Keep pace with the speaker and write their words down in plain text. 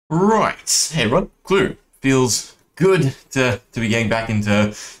Right, hey everyone, Klloo. Feels good to be getting back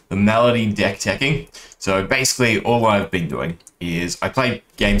into the Melody deck teching. So basically all I've been doing is I play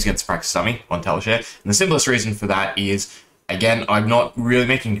games against Practice Dummy on Teleshare, and the simplest reason for that is, again, I'm not really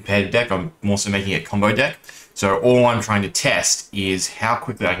making a competitive deck, I'm more so making a combo deck. So all I'm trying to test is how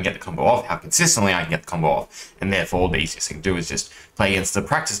quickly I can get the combo off, how consistently I can get the combo off, and therefore the easiest thing to do is just play against the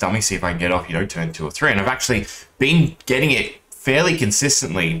Practice Dummy, see if I can get off, turn 2 or 3, and I've actually been getting it fairly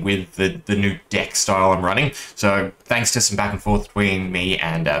consistently with the new deck style I'm running. So thanks to some back and forth between me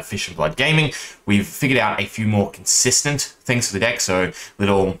and Fish and Blood Gaming, we've figured out a few more consistent things for the deck. So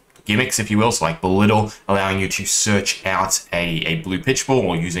little gimmicks, if you will, so like Belittle, allowing you to search out a blue pitch ball,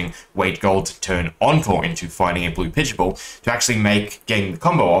 or using Wage Gold to turn Encore into finding a blue pitch ball to actually make getting the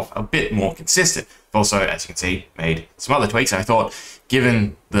combo off a bit more consistent. I've also, as you can see, made some other tweaks. I thought,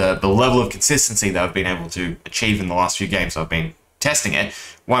 given the level of consistency that I've been able to achieve in the last few games I've been testing it,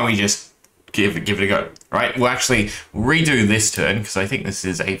 why don't we just give it a go, right? We'll actually redo this turn, because I think this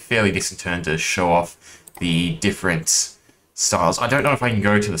is a fairly decent turn to show off the different styles. I don't know if I can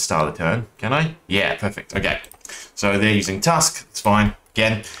go to the start of the turn. Can I? Yeah, perfect. Okay. So they're using Tusk. It's fine.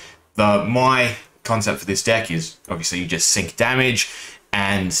 Again, my concept for this deck is obviously you just sink damage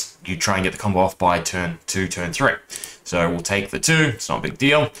and you try and get the combo off by turn 2, turn 3. So we'll take the 2. It's not a big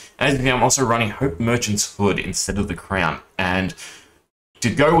deal. And as you can see, I'm also running Hope Merchant's Hood instead of the Crown. And to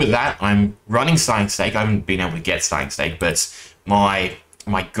go with that, I'm running Starting Stake. I haven't been able to get Starting Stake, but my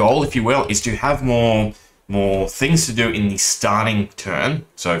goal, if you will, is to have more things to do in the starting turn.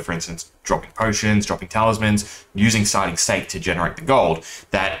 So for instance, dropping potions, dropping talismans, using Starting Stake to generate the gold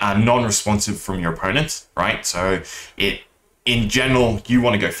that are non-responsive from your opponent, right? So in general, you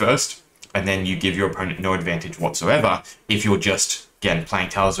want to go first, and then you give your opponent no advantage whatsoever if you're just, again, playing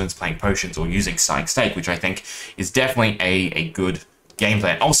talismans, playing potions, or using Starting Stake, which I think is definitely a good game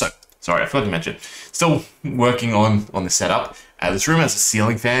plan. Also, sorry, I forgot to mention, still working on the setup. This room has a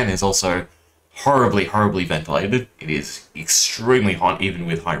ceiling fan, is also horribly ventilated. It is extremely hot, even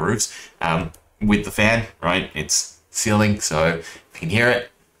with high roofs. With the fan, right, it's ceiling, so if you can hear it,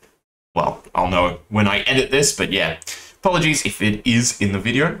 well, I'll know when I edit this, but yeah, apologies if it is in the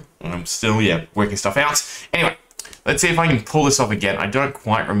video. I'm still, working stuff out. Anyway, let's see if I can pull this off again. I don't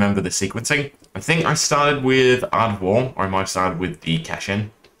quite remember the sequencing. I think I started with Art of War, or I might have started with the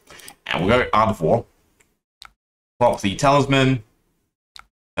cash-in. And we'll go Art of War. Plop the talisman.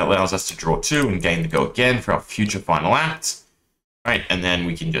 That allows us to draw 2 and gain the go again for our future final act. Right, and then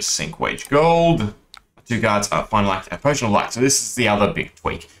we can just sink Wage Gold. 2 cards, Final Act, and Potion of Luck. So this is the other big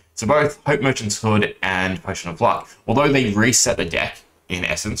tweak. So both Hope Merchant's Hood and Potion of Luck, although they reset the deck, in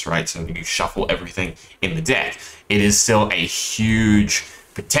essence, right, so you shuffle everything in the deck, it is still a huge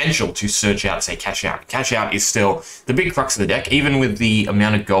potential to search out, say, Cash Out. Cash Out is still the big crux of the deck, even with the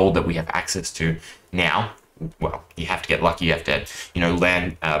amount of gold that we have access to now. Well, you have to get lucky, you have to,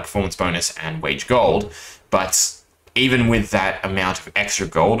 land performance bonus and Wage Gold, but even with that amount of extra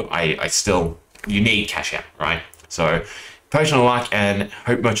gold, you need Cash Out, right? So Potion of Luck and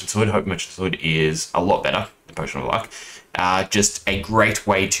Hope Merchant's Hood. Hope Merchant's Hood is a lot better than Potion of Luck. Just a great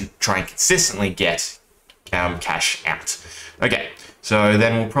way to try and consistently get cash out. Okay, so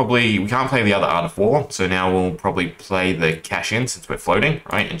then we can't play the other Art of War, so now we'll probably play the cash in since we're floating,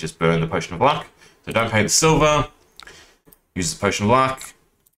 right, and just burn the Potion of Luck. So don't pay the silver, use the Potion of Luck.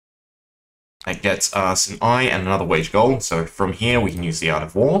 That gets us an eye and another Wage Gold, so from here we can use the Art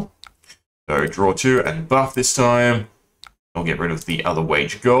of War. So draw 2 and buff this time. I'll get rid of the other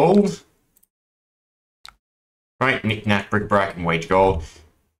Wage Gold. Right, Knick-Knack, Brick-Brack, and Wage Gold.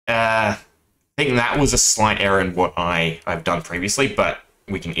 I think that was a slight error in what I've done previously, but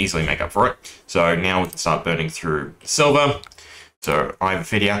we can easily make up for it. So now we can start burning through the silver. So I have a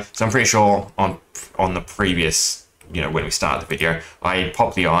video. So I'm pretty sure on the previous, when we started the video, I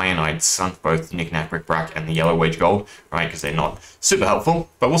popped the eye and I'd sunk both Knick-Knack, Brick-Brack, and the yellow Wage Gold, right, because they're not super helpful,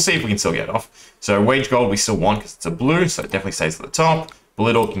 but we'll see if we can still get it off. So Wage Gold we still want because it's a blue, so it definitely stays at the top.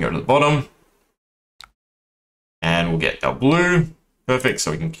 Belittle can go to the bottom. And we'll get our blue. Perfect,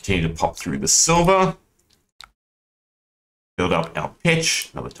 so we can continue to pop through the silver. Build up our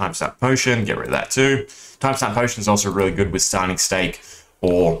pitch, another Timestamp Potion, get rid of that too. Timestamp Potion is also really good with Starting Stake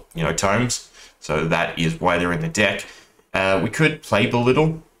or, tomes. So that is why they're in the deck. We could play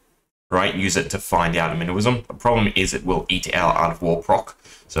Belittle, right? Use it to find out a Minnowism. The problem is it will eat our Art of War proc.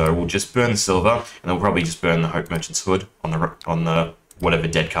 So we'll just burn the silver, and then we'll probably just burn the Hope Merchant's Hood on the whatever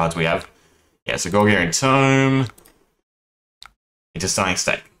dead cards we have. Yeah, so Golgarian Tome into Starting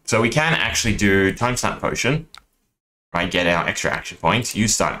Stake. So we can actually do Timestamp Potion, right? Get our extra action points,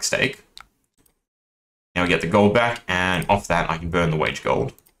 use Starting Stake. Now we get the gold back, and off that I can burn the Wage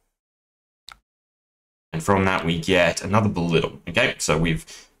Gold. And from that, we get another Belittle. Okay, so we've,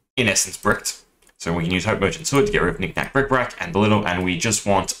 in essence, bricked. So we can use Hope Merchant's Hood to get rid of Knick-Knack, Brick-Brack, and Belittle, and we just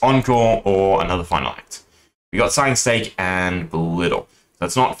want Encore or another Final Act. We got Sign Stake and Belittle. So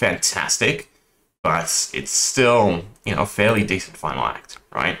it's not fantastic, but it's still, you know, a fairly decent Final Act,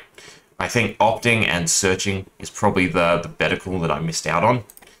 right? I think opting and searching is probably the better call that I missed out on.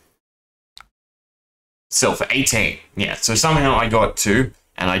 Still, for 18. Yeah, so somehow I got 2,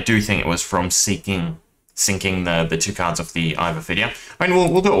 and I do think it was from sinking the 2 cards off the Eye of Ophidia. I mean,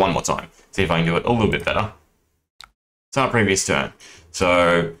 we'll do it one more time. See if I can do it a little bit better. It's our previous turn.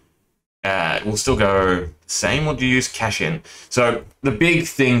 So, we'll still go same. What do you use? Cash in. So, the big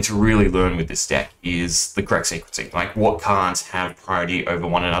thing to really learn with this deck is the correct sequencing. Like, what cards have priority over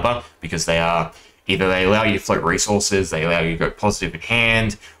one another, because they are, either they allow you to float resources, they allow you to go positive in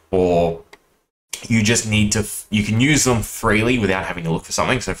hand, or you just need to, you can use them freely without having to look for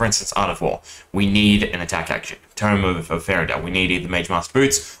something. So for instance, Art of War, we need an attack action. Tome of Faradell, we need either Mage Master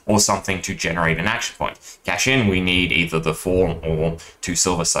Boots or something to generate an action point. Cash in, we need either the 4 or 2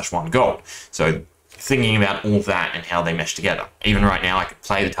 silver / 1 gold. So thinking about all that and how they mesh together. Even right now, I could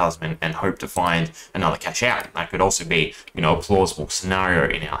play the Talisman and hope to find another cash out. That could also be, you know, a plausible scenario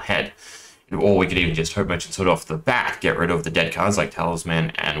in our head. Or we could even just Hope Merchant's Hood off the bat, get rid of the dead cards like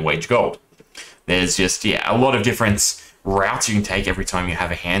Talisman and Wage Gold. There's just, yeah, a lot of different routes you can take every time you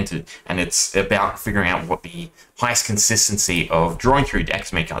have a hand, and it's about figuring out what the highest consistency of drawing through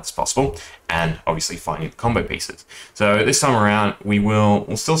decks make cards possible, and obviously finding the combo pieces. So this time around,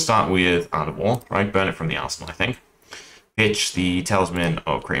 we'll still start with Art of War, right? Burn it from the arsenal, I think. Pitch the Talisman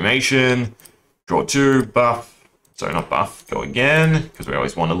of Cremation, draw 2, buff, sorry, not buff, go again, because we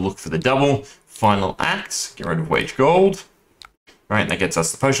always want to look for the double. Final Act, get rid of Wage Gold. Right, that gets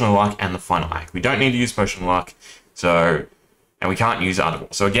us the Potion of Luck and the Final Act. We don't need to use Potion of Luck, so, and we can't use Art of War.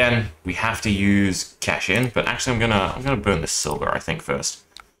 So again, we have to use Cash in, but actually I'm gonna burn the silver, I think, first.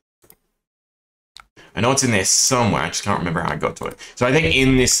 I know it's in there somewhere, I just can't remember how I got to it. So I think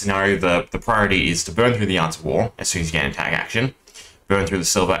in this scenario, the priority is to burn through the Art of War as soon as you get an attack action, burn through the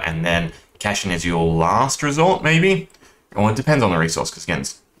silver, and then cash in as your last resort, maybe? Well, it depends on the resource, because again,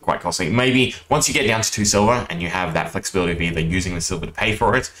 it's quite costly. Maybe once you get down to 2 silver and you have that flexibility of either using the silver to pay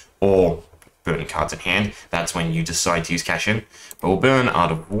for it or burning cards in hand, that's when you decide to use cash in. But we'll burn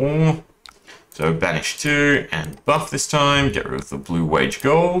Art of War. So banish 2 and buff this time. Get rid of the blue Wage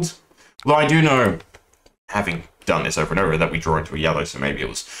Gold. Although I do know, having done this over and over, that we draw into a yellow, so maybe it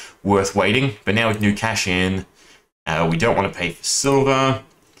was worth waiting. But now we can do cash in. We don't want to pay for silver.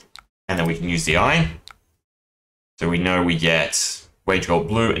 And then we can use the eye. So we know we get Wage Gold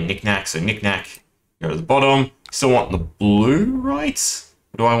blue and Knick-Knack. So Knick-Knack, go to the bottom. Still want the blue, right?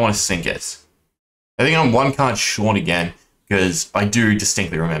 Or do I want to sink it? I think I'm 1 card short again, because I do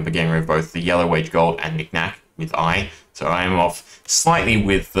distinctly remember getting rid of both the yellow Wage Gold and Knick-Knack with eye. So I am off slightly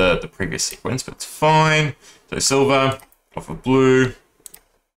with the previous sequence, but it's fine. So silver, off of blue.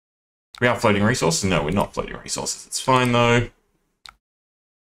 We are floating resources? No, we're not floating resources. It's fine though.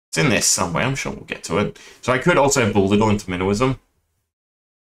 It's in there somewhere. I'm sure we'll get to it. So I could also belittle into Minnowism.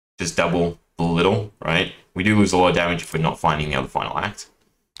 Just double Belittle, right? We do lose a lot of damage if we're not finding the other Final Act.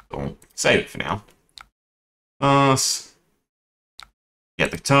 So we'll save it for now. Pass.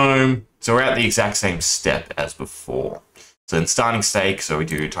 Get the tome. So we're at the exact same step as before. So then starting stake, so we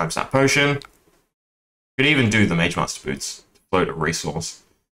do time snap potion. Could even do the Mage Master Boots to float a resource.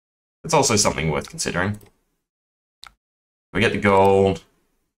 It's also something worth considering. We get the gold.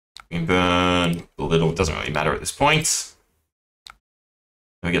 We can burn Belittle. It doesn't really matter at this point.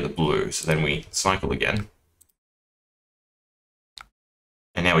 We get the blue, so then we cycle again.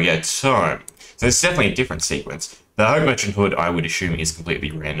 And now we get time. So it's definitely a different sequence. The Hope Merchant Hood, I would assume, is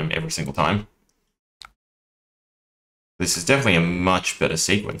completely random every single time. This is definitely a much better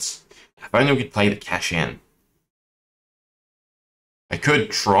sequence. If only we could play the cash in. I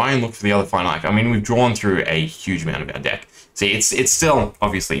could try and look for the other Final Act. I mean, we've drawn through a huge amount of our deck. See, it's still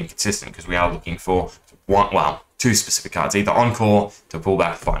obviously inconsistent, because we are looking for one, well, 2 specific cards, either Encore to pull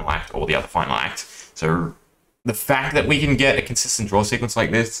back the Final Act or the other Final Act. So the fact that we can get a consistent draw sequence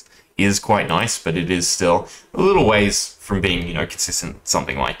like this is quite nice, but it is still a little ways from being, you know, consistent,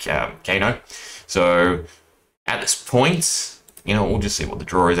 something like Kano. So at this point, you know, we'll just see what the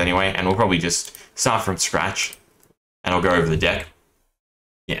draw is anyway, and we'll probably just start from scratch, and I'll go over the deck.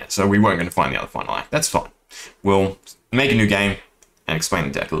 Yeah, so we weren't going to find the other Final Act. That's fine. We'll make a new game and explain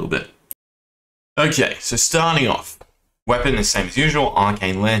the deck a little bit. Okay, so starting off, Weapon is same as usual,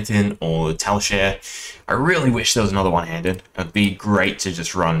 Arcane Lantern or Talshare. I really wish there was another one-handed. It'd be great to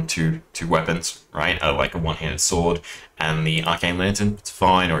just run two weapons, right? Like a one-handed sword and the Arcane Lantern, it's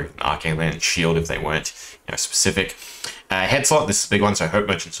fine, or even Arcane Lantern shield if they weren't, you know, specific. Head slot, this is a big one, so Hope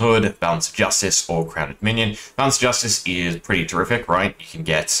Merchant's Hood, Balance of Justice, or Crowned Minion. Balance of Justice is pretty terrific, right? You can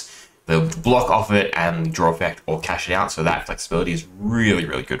get the block off of it and draw effect or cash it out, so that flexibility is really,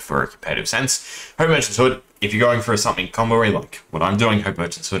 really good for a competitive sense. Hope Merchant's Hood, if you're going for something combo-y like what I'm doing, Hope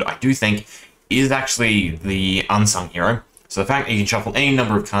Merchant's Hood, I do think is actually the unsung hero. So the fact that you can shuffle any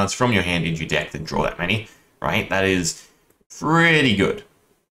number of cards from your hand into your deck and draw that many, right? That is pretty good.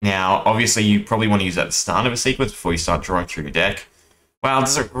 Now, obviously, you probably want to use that at the start of a sequence before you start drawing through your deck. Well,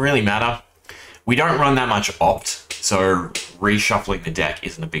 does it really matter? We don't run that much opt, so reshuffling the deck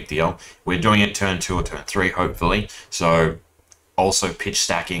isn't a big deal. We're doing it turn 2 or turn 3, hopefully. So also pitch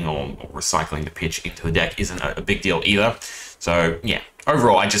stacking or recycling the pitch into the deck isn't a big deal either. So yeah,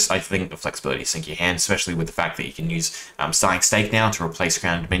 overall, I think the flexibility to sink your hand, especially with the fact that you can use Starting Stake now to replace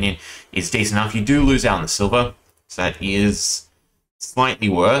Crown Dominion, is decent enough. You do lose out on the silver, so that is slightly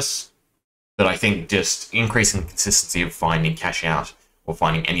worse, but I think just increasing the consistency of finding cash out or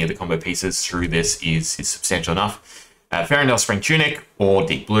finding any of the combo pieces through this is substantial enough. Ferndale Spring Tunic or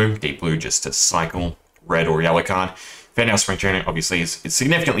Deep Blue. Deep Blue just to cycle red or yellow card. Ferndale Spring Tunic obviously is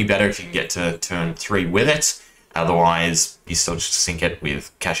significantly better if you can get to turn 3 with it. Otherwise, you still just sink it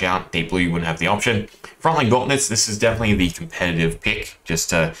with cash out. Deep Blue, you wouldn't have the option. Frontline Gauntlets, this is definitely the competitive pick, just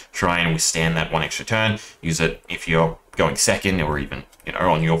to try and withstand that one extra turn. Use it if you're going second, or even, you know,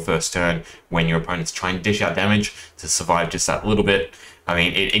 on your first turn when your opponent's trying to dish out damage to survive just that little bit. I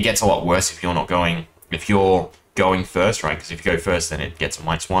mean, it gets a lot worse if you're going first, right? Because if you go first, then it gets a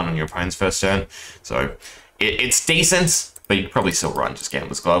 -1 on your opponent's first turn. So it's decent, but you could probably still run just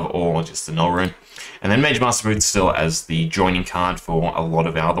Gambler's Glove or just the Null Rune. And then Mage Master Boots still as the joining card for a lot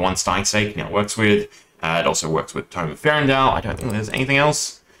of our other ones. Starting Stake now works with. It also works with Tome of Ferndale. I don't think there's anything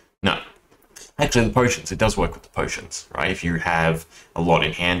else. No. Actually, the potions. It does work with the potions, right? If you have a lot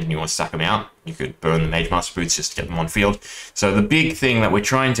in hand and you want to stack them out, you could burn the Mage Master Boots just to get them on field. So the big thing that we're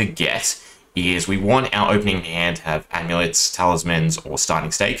trying to get is we want our opening hand to have amulets, talismans, or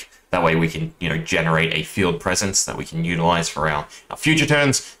Starting Stake. That way we can, you know, generate a field presence that we can utilize for our future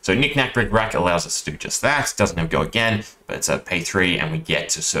turns. So Knick Knack Brick Rack allows us to do just that. It doesn't have Go Again, but it's a pay 3, and we get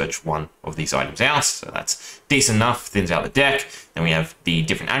to search one of these items out. So that's decent enough, thins out the deck. Then we have the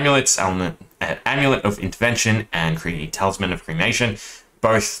different amulets, Amulet of Intervention and Talisman of Cremation.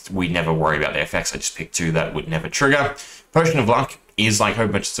 Both, we never worry about their effects. I just picked 2 that would never trigger. Potion of Luck is like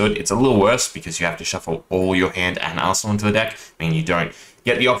Hope Merchant's Hood. It's a little worse because you have to shuffle all your hand and arsenal into the deck. I mean, you don't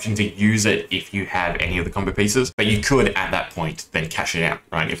get the option to use it if you have any of the combo pieces, but you could at that point then cash it out,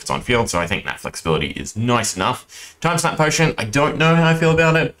 right, if it's on field. So I think that flexibility is nice enough. Time Snap Potion, I don't know how I feel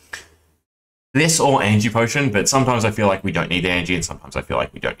about it. This or Energy Potion, but sometimes I feel like we don't need the energy and sometimes I feel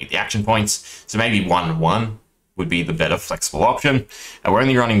like we don't need the action points. So maybe 1/1 would be the better flexible option. We're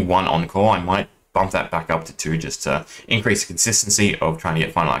only running 1 on-call. I might bump that back up to 2 just to increase the consistency of trying to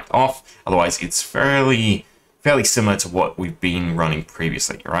get Final Act off. Otherwise, it's fairly similar to what we've been running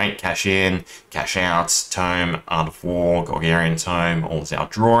previously, right? Cash in, cash out, Tome, Art of War, Gorgarian Tome, all our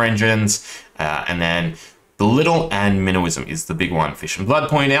draw engines, and then Belittle and Minnowism is the big one. Fish and Blood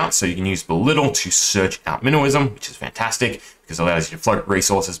point out, so you can use Belittle to search out Minnowism, which is fantastic because it allows you to float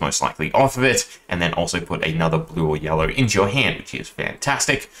resources most likely off of it, and then also put another blue or yellow into your hand, which is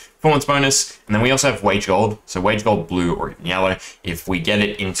fantastic. Performance bonus, and then we also have Wage Gold, so Wage Gold blue or even yellow. If we get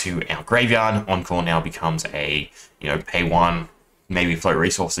it into our graveyard, on-call now becomes a, you know, pay 1, maybe float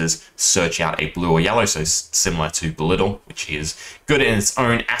resources, search out a blue or yellow, so similar to Belittle, which is good in its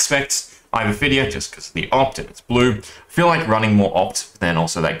own aspects. I have a video just because of the opt and it's blue. I feel like running more opt, but then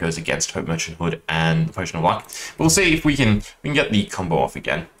also that goes against Hope Merchant Hood and the Potion of Luck. We'll see if we can get the combo off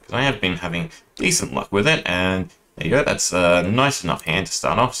again, because I have been having decent luck with it, and there you go, that's a nice enough hand to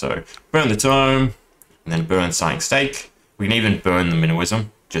start off. So burn the Tome, and then burn Starting Stake. We can even burn the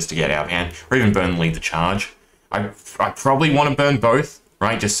Minnowism just to get out of hand, or even burn Lead the Charge. I probably want to burn both,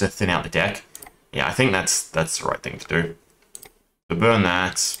 right, just to thin out the deck. Yeah, I think that's the right thing to do. So burn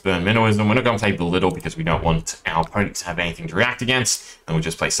that, burn Minnowism. We're not going to play Belittle because we don't want our opponent to have anything to react against. And we'll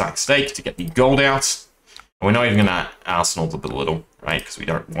just play Starting Stake to get the gold out. And we're not even going to Arsenal the Belittle, right? Because we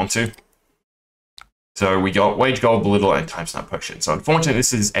don't want to. So we got Wage Gold, Belittle, and Time Snap Potion. So unfortunately,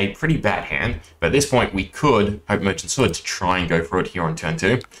 this is a pretty bad hand. But at this point, we could Hope Merchant's Hood to try and go for it here on turn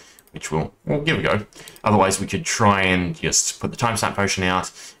 2. which we'll give a go. Otherwise, we could try and just put the time stamp potion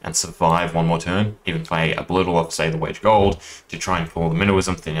out and survive one more turn. Even play a belittle of, say, the wage gold to try and pull the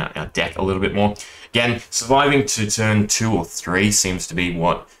minnowism thin out our deck a little bit more. Again, surviving to turn 2 or 3 seems to be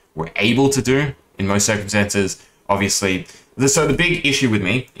what we're able to do in most circumstances. Obviously, so the big issue with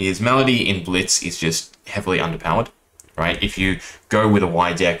me is Melody in Blitz is just heavily underpowered. Right? If you go with a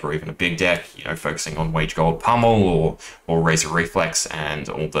wide deck or even a big deck, you know, focusing on Wage Gold Pummel or Razor Reflex and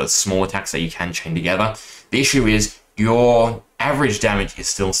all the small attacks that you can chain together, the issue is your average damage is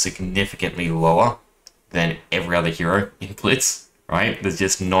still significantly lower than every other hero in Blitz, right? There's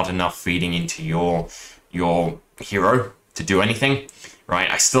just not enough feeding into your hero to do anything,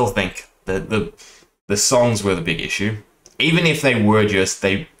 right? I still think that the songs were the big issue. Even if they were just,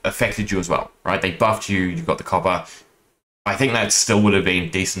 they affected you as well, right? They buffed you, you got the copper. I think that still would have been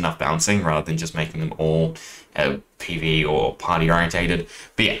decent enough balancing rather than just making them all PV or party orientated.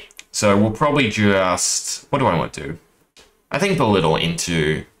 But yeah, so we'll probably just, what do I want to do? I think belittle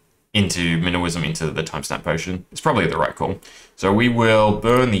into minnowism into the time stamp potion. It's probably the right call. So we will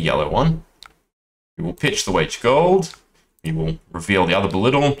burn the yellow one. We will pitch the wage gold. We will reveal the other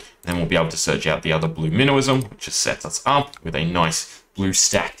belittle. And then we'll be able to search out the other blue minnowism, which just sets us up with a nice blue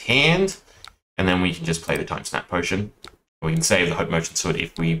stacked hand. And then we can just play the time stamp potion. We can save the Hope Merchant's Hood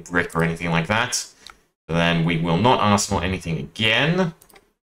if we brick or anything like that. So then we will not arsenal anything again.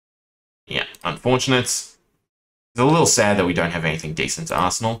 Yeah, unfortunate. It's a little sad that we don't have anything decent to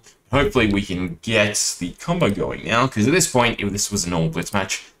arsenal. Hopefully we can get the combo going now, because at this point, if this was a normal Blitz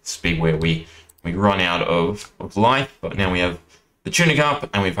match, this would be where we run out of life. But now we have the Tunic up,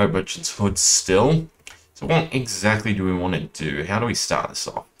 and we have Hope Merchant's Hood still. So what exactly do we want to do? How do we start this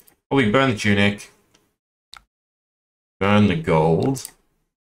off? Well, we burn the Tunic. Burn the gold,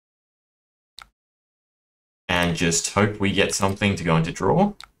 and just hope we get something to go into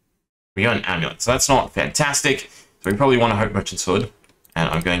draw. We got an amulet, so that's not fantastic. So we probably want to Hope Merchant's Hood, and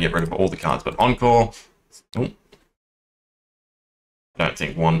I'm going to get rid of all the cards but Encore. Oh. I don't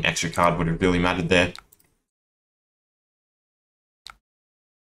think one extra card would have really mattered there.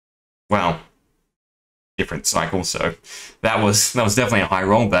 Well, different cycle, so that was definitely a high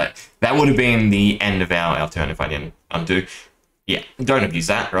roll, but that would have been the end of our turn if I didn't undo. Yeah, don't abuse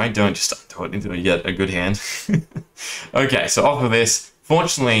that, right? Don't just throw it into yet a good hand. Okay, so off of this,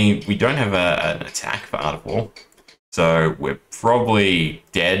 fortunately, we don't have an attack for Art of War, so we're probably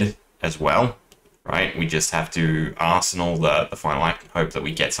dead as well, right? We just have to arsenal the final act and hope that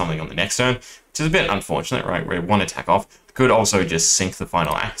we get something on the next turn, which is a bit unfortunate, right? We're one attack off. Could also just sink the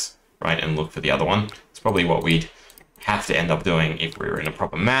final act, right, and look for the other one. It's probably what we'd have to end up doing if we were in a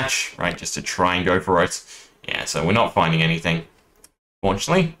proper match, right, just to try and go for it. Yeah, so we're not finding anything,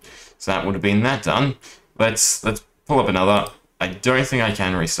 fortunately. So that would have been that done. Let's pull up another. I don't think I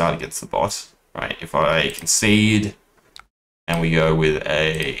can restart against the bot, right? If I concede and we go with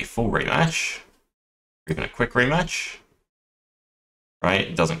a full rematch, or even a quick rematch, right,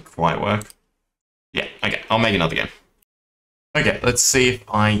 it doesn't quite work. Yeah, okay, I'll make another game. Okay, let's see if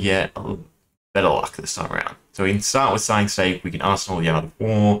I get a little better luck this time around. So we can start with Starting Stake, we can arsenal the Art of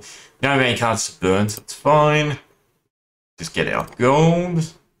War. We don't have any cards to burn, so it's fine. Just get our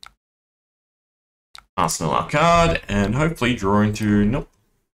gold. Arsenal our card, and hopefully draw into, nope,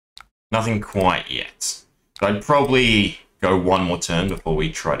 nothing quite yet. So I'd probably go one more turn before we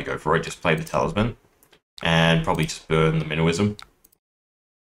try to go for it, just play the Talisman. And probably just burn the Minnowism.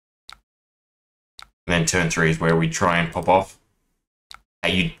 And then turn 3 is where we try and pop off.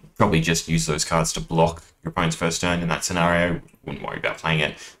 You'd probably just use those cards to block your opponent's first turn in that scenario. Wouldn't worry about playing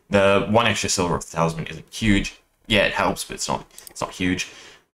it. The 1 extra silver of the Talisman isn't huge. Yeah, it helps, but it's not huge.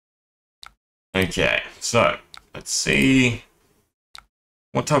 Okay, so let's see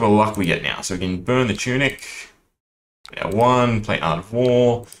what type of luck we get now. So we can burn the Tunic. Yeah, 1, play Art of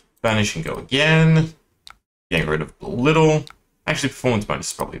War, banish and go again. Getting rid of Belittle. Actually, Performance Bonus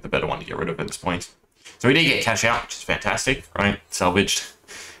is probably the better one to get rid of at this point. So we did get cash out, which is fantastic, right? Salvaged.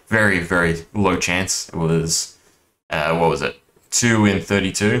 Very, very low chance. It was, what was it? 2 in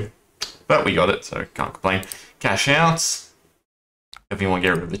 32. But we got it, so can't complain. Cash out. If you want to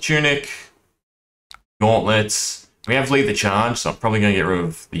get rid of the Tunic. Gauntlets. We have Lead the Charge, so I'm probably going to get rid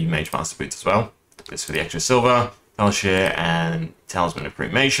of the Mage Master Boots as well. Just for the extra silver. Share and Talisman of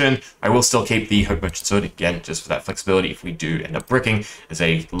Cremation. I will still keep the Hope Merchant's Hood, again, just for that flexibility if we do end up bricking as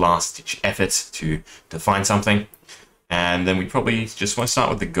a last-ditch effort to find something. And then we probably just want to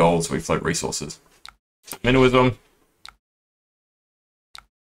start with the gold so we float resources. Minnowism.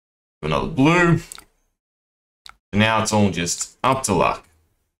 Another blue. And now it's all just up to luck.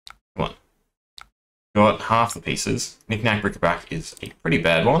 Come on. Got half the pieces. Knick-Knack Brick-a-Brack is a pretty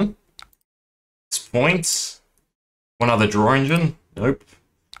bad one. points. One other draw engine. Nope.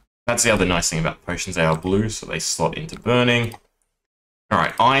 That's the other nice thing about potions. They are blue, so they slot into burning.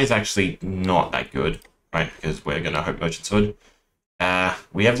 Alright, eye is actually not that good, right? Because we're going to Hope Merchant's Hood.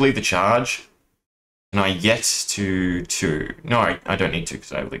 We have Lead the Charge. Can I get to 2? No, I don't need to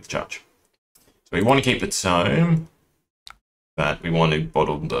because I have Lead the Charge. So we want to keep the Tome. But we want to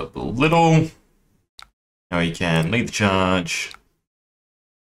bottle the Belittle. Now we can Lead the Charge.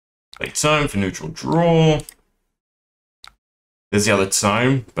 Play Tome for neutral draw. There's the other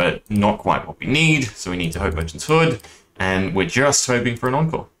Tome, but not quite what we need. So we need to Hope Merchant's Hood. And we're just hoping for an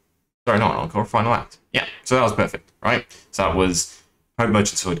Encore. Sorry, not an Encore, Final Act. Yeah, so that was perfect, right? So that was Hope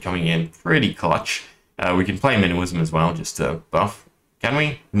Merchant's Hood coming in pretty clutch. We can play Minimalism as well, just to buff. Can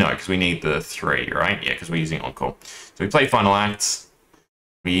we? No, because we need the 3, right? Yeah, because we're using Encore. So we play Final Act.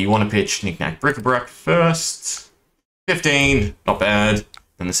 We want to pitch Knick-Knack Bric-a-Brac first. 15, not bad.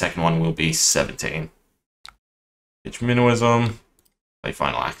 Then the second one will be 17. Pitch Minimalism. Play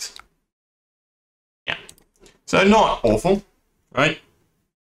Final Act. Yeah. So not awful, right?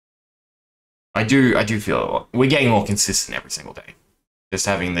 I do feel we're getting more consistent every single day. Just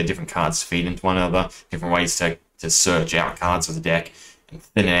having the different cards feed into one another, different ways to search out cards of the deck and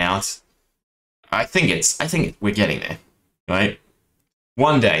thin it out. I think we're getting there, right?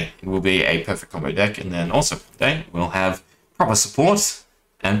 One day it will be a perfect combo deck, and then also one day we'll have proper support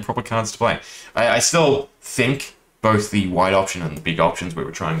and proper cards to play. I still think both the wide option and the big options we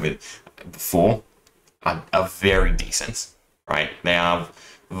were trying with before are very decent, right? They are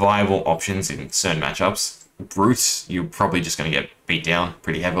viable options in certain matchups. Brute, you're probably just going to get beat down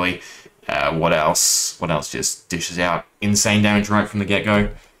pretty heavily. What else? What else just dishes out insane damage right from the get-go?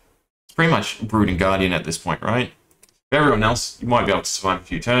 It's pretty much Brute and Guardian at this point, right? For everyone else, you might be able to survive a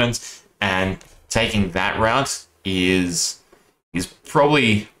few turns, and taking that route is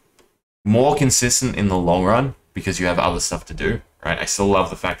probably more consistent in the long run because you have other stuff to do, right? I still love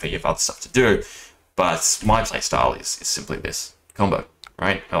the fact that you have other stuff to do, but my playstyle is simply this. Combo,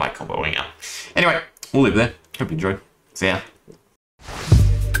 right? I like comboing out. Anyway, we'll leave it there. Hope you enjoyed. See ya.